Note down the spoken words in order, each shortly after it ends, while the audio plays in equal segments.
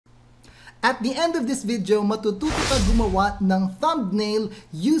At the end of this video, matututo ka gumawa ng thumbnail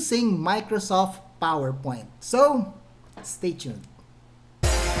using Microsoft PowerPoint. So, stay tuned.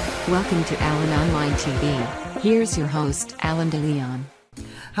 Welcome to Alan Online TV. Here's your host, Alan De Leon.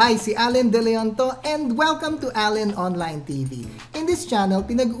 Hi, si Alan De Leon to, and welcome to Alan Online TV. In this channel,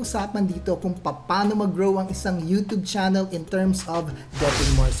 pinag-uusapan dito kung paano mag-grow ang isang YouTube channel in terms of getting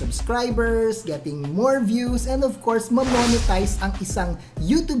more subscribers, getting more views, and of course, ma-monetize ang isang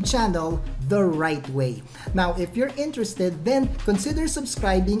YouTube channel the right way. Now, if you're interested, then consider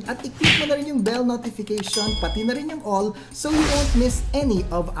subscribing at i-click mo na rin yung bell notification, pati na rin yung all, so you won't miss any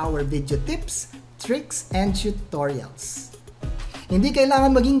of our video tips, tricks, and tutorials. Hindi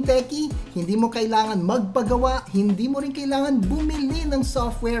kailangan maging techie, hindi mo kailangan magpagawa, hindi mo rin kailangan bumili ng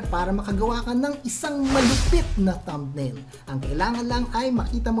software para makagawa ka ng isang malupit na thumbnail. Ang kailangan lang ay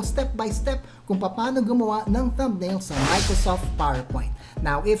makita mo step by step kung paano gumawa ng thumbnail sa Microsoft PowerPoint.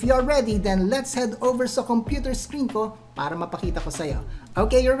 Now, if you're ready, then let's head over sa computer screen ko para mapakita ko sa'yo.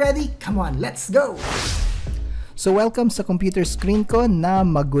 Okay, you're ready? Come on, let's go! So welcome sa computer screen ko na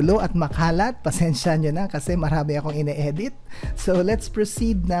magulo at makalat. Pasensya nyo na kasi marami akong ine-edit. So let's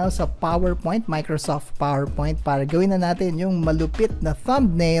proceed now sa PowerPoint, Microsoft PowerPoint, para gawin na natin yung malupit na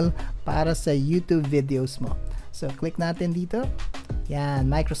thumbnail para sa YouTube videos mo. So click natin dito. Yan,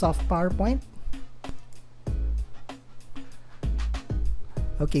 Microsoft PowerPoint.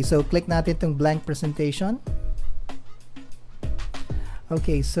 Okay, so click natin itong blank presentation.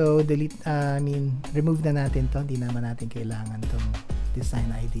 Okay, so remove na natin to. Hindi naman natin kailangan tong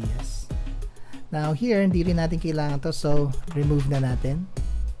design ideas. Now here, hindi rin natin kailangan to, so remove na natin.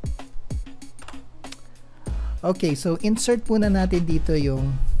 Okay, so insert po na natin dito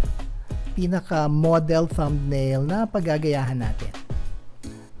yung pinaka model thumbnail na paggagayahan natin.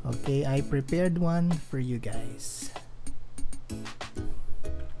 Okay, I prepared one for you guys.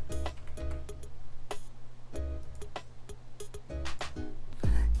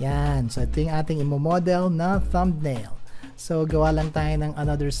 Yan. So, ito yung ating imo-model na thumbnail. So, gawa lang tayo ng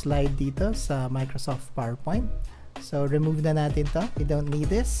another slide dito sa Microsoft PowerPoint. So, remove na natin to. We don't need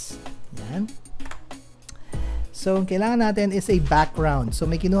this. Yan. So, ang kailangan natin is a background. So,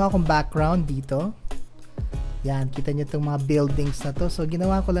 may kinuha akong background dito. Yan. Kita nyo itong mga buildings na to. So,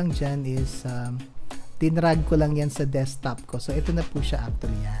 ginawa ko lang dyan is dinrag ko lang yan sa desktop ko. So, ito na po siya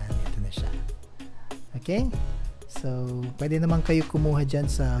actually. Yan. Ito na siya. Okay? So, pwede naman kayo kumuha dyan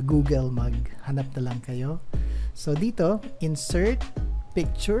sa Google, maghanap na lang kayo. So, dito, insert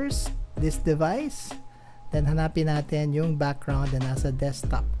pictures, this device, then hanapin natin yung background na nasa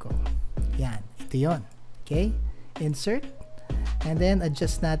desktop ko. Yan, ito yon. Okay? Insert, and then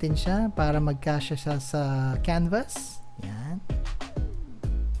adjust natin siya para magkasya siya sa canvas. Yan.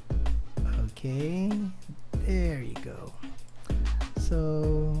 Okay. There you go. So,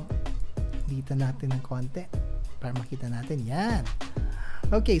 dito natin ng konti para makita natin. Yan.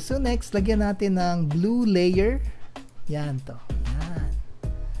 Okay, so next, lagyan natin ng blue layer. Yan to. Yan.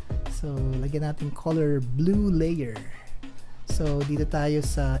 So, lagyan natin color blue layer. So, dito tayo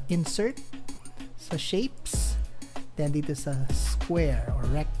sa insert, sa shapes, then dito sa square or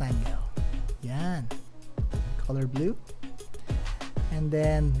rectangle. Yan. Color blue. And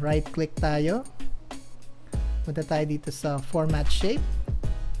then, right-click tayo. Punta tayo dito sa format shape.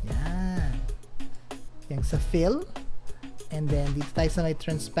 Yan. Yung sa fill, and then dito tayo sa may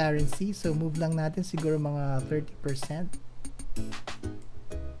transparency, so move lang natin siguro mga 30%.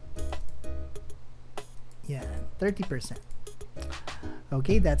 Yan, 30%.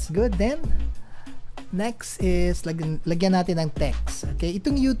 Okay, that's good. Then next is lagyan natin ng text. Okay,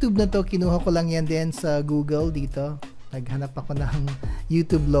 itong YouTube na to, kinuha ko lang yan din sa Google dito. Naghanap ako ng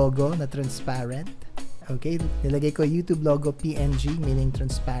YouTube logo na transparent. Okay, nilagay ko YouTube logo PNG, meaning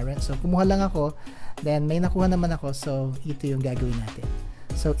transparent. So kumuha lang ako. Then, may nakuha naman ako. So, ito yung gagawin natin.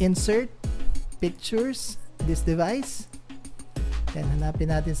 So, insert, pictures, this device. Then, hanapin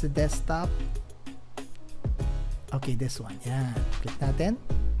natin sa desktop. Okay, this one. Yan. Click natin.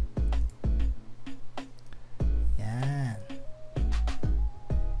 Yan.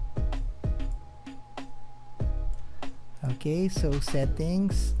 Okay, so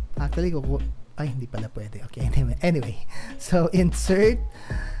settings. Actually, ay, hindi pala pwede. Okay, anyway. So, insert.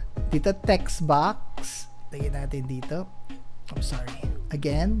 Dito, text box. Lagay natin dito. I'm sorry.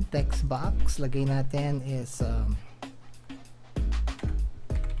 Again, text box. Lagay natin is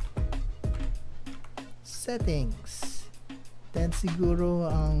settings. Then, siguro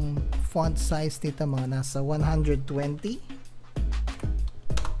ang font size nito mga nasa 120.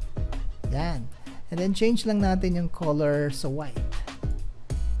 Yan. And then, change lang natin yung color sa white.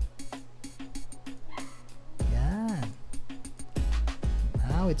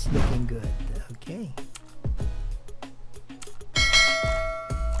 it's looking good. Okay.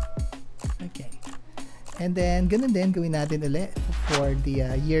 Okay. And then, ganun din, gawin natin ulit for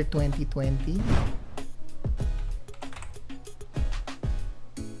the year 2020.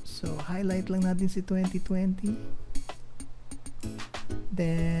 So, highlight lang natin si 2020.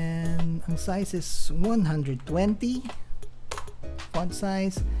 Then, ang size is 120. Font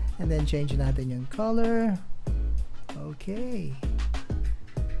size. And then, change natin yung color. Okay.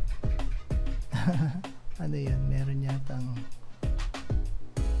 Ano yun? Meron yatang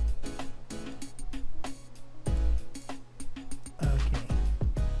okay.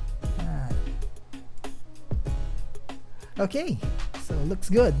 Okay. So,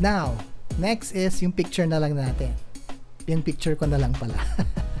 looks good. Now, next is yung picture na lang natin. Yung picture ko na lang pala.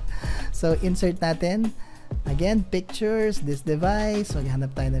 So, insert natin. Again, pictures, this device.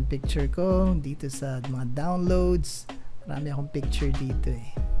 Maghanap tayo ng picture ko dito sa mga downloads. Marami akong picture dito eh.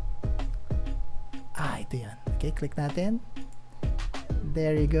 Ito yan. Okay, click natin.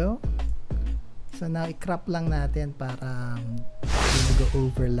 There you go. So, now, i-crop lang natin para hindi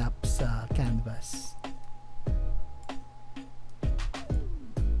mag-overlap sa canvas.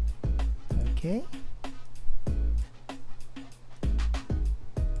 Okay.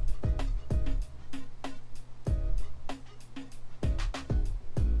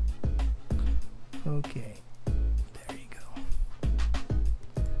 Okay. There you go.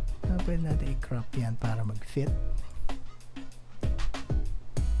 Now, pwede natin i-crop yan para mag-fit.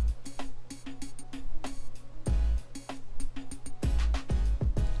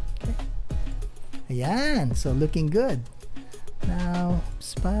 Okay. Ayan. So, looking good. Now,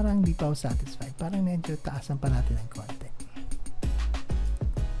 parang di pa ako satisfied. Parang medyo taasan pa natin ng konti.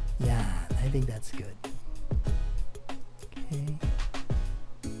 Yan. I think that's good. Okay.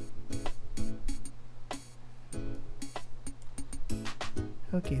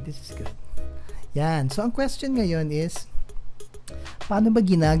 Okay, this is good. Yan. So, ang question ngayon is, paano ba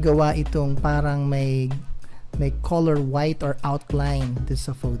ginagawa itong parang may color white or outline dito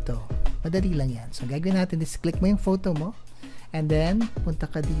sa photo? Madali lang yan. So, gagawin natin is click mo yung photo mo. And then, punta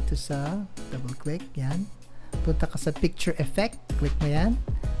ka dito sa double click. Yan. Punta ka sa picture effect. Click mo yan.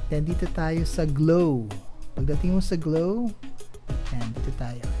 Then, dito tayo sa glow. Pagdating mo sa glow, yan, dito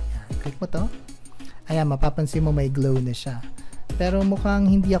tayo. Yan. Click mo to. Ayan, mapapansin mo may glow na siya. Pero mukhang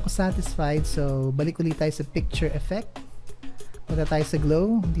hindi ako satisfied, so balik ulit tayo sa picture effect. Punta tayo sa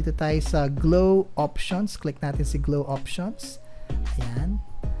glow. Dito tayo sa glow options. Click natin si glow options. Ayan.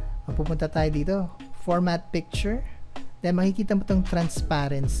 Mapupunta tayo dito. Format picture. Then makikita mo itong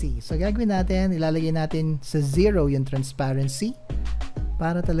transparency. So gagawin natin, ilalagay natin sa 0 yung transparency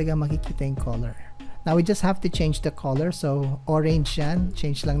para talaga makikita yung color. Now we just have to change the color. So orange yan.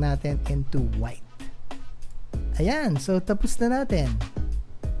 Change lang natin into white. Ayan, so tapos na natin.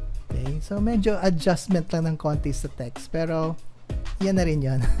 Okay, so medyo adjustment lang ng konti sa text, pero yan na rin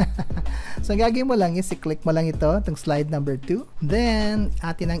yun. So gagawin mo lang is i-click mo lang ito, itong slide number 2. Then,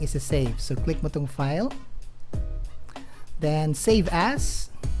 atin ang isa-save. So click mo itong file. Then, save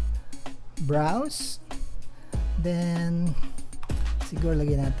as. Browse. Then, siguro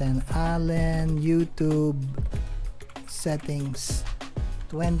lagyan natin Allen YouTube Settings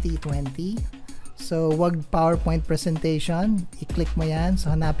 2020. So, wag PowerPoint presentation. I-click mo yan.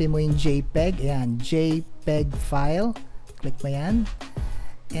 So, hanapin mo yung JPEG. Ayan, JPEG file. Click mo yan.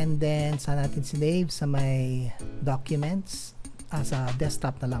 And then, saan natin sinave? Sa may documents. Sa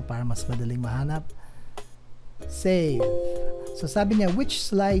desktop na lang para mas madaling mahanap. Save. So, sabi niya, which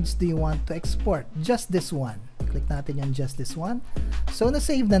slides do you want to export? Just this one. Click natin yung just this one. So,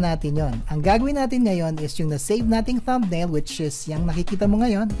 na-save na natin yon. Ang gagawin natin ngayon is yung na-save nating thumbnail, which is yung nakikita mo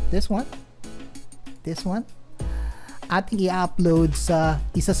ngayon. This one. This one, ating i-upload sa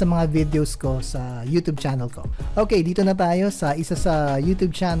isa sa mga videos ko sa YouTube channel ko. Okay, dito na tayo sa isa sa YouTube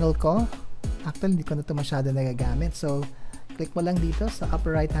channel ko. Actually, hindi ko na ito masyado nagagamit. So, click mo lang dito sa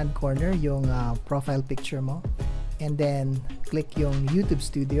upper right hand corner yung profile picture mo. And then, click yung YouTube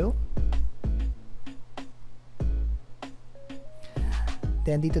Studio.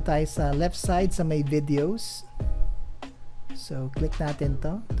 Then, dito tayo sa left side sa may videos. So, click natin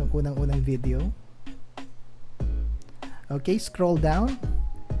to, itong unang-unang video. Okay, scroll down.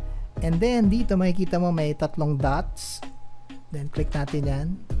 And then, dito makikita mo may tatlong dots. Then, click natin yan.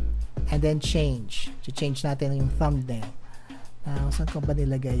 And then, change. Change natin yung thumbnail. Now, saan ko ba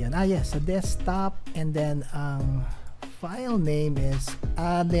nilagay yun? Yes, sa desktop. And then, ang file name is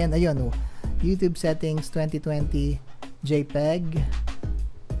Allen, ayun, YouTube Settings 2020 JPEG.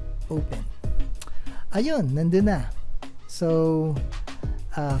 Open. Ayun, nandun na. So,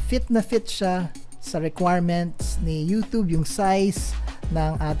 fit na fit siya sa requirements ni YouTube, yung size,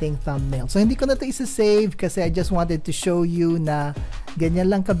 ng ating thumbnail. So hindi ko na ito isa-save kasi I just wanted to show you na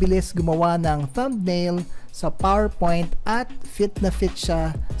ganyan lang kabilis gumawa ng thumbnail sa PowerPoint at fit na fit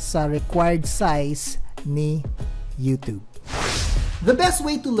siya sa required size ni YouTube. The best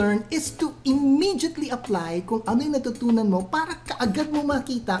way to learn is to immediately apply kung ano yung natutunan mo para kaagad mo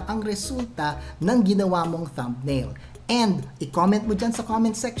makita ang resulta ng ginawa mong thumbnail. And i-comment mo dyan sa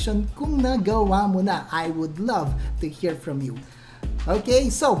comment section kung nagawa mo na. I would love to hear from you. Okay,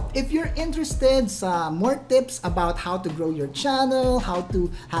 so if you're interested sa more tips about how to grow your channel, how to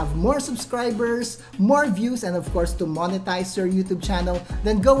have more subscribers, more views, and of course to monetize your YouTube channel,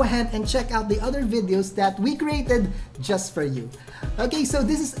 then go ahead and check out the other videos that we created just for you. Okay, so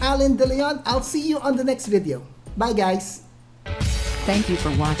this is Alan De Leon. I'll see you on the next video. Bye guys! Thank you for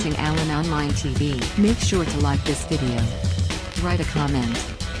watching Alan Online TV. Make sure to like this video, write a comment,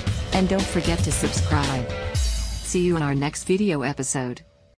 and don't forget to subscribe. See you in our next video episode.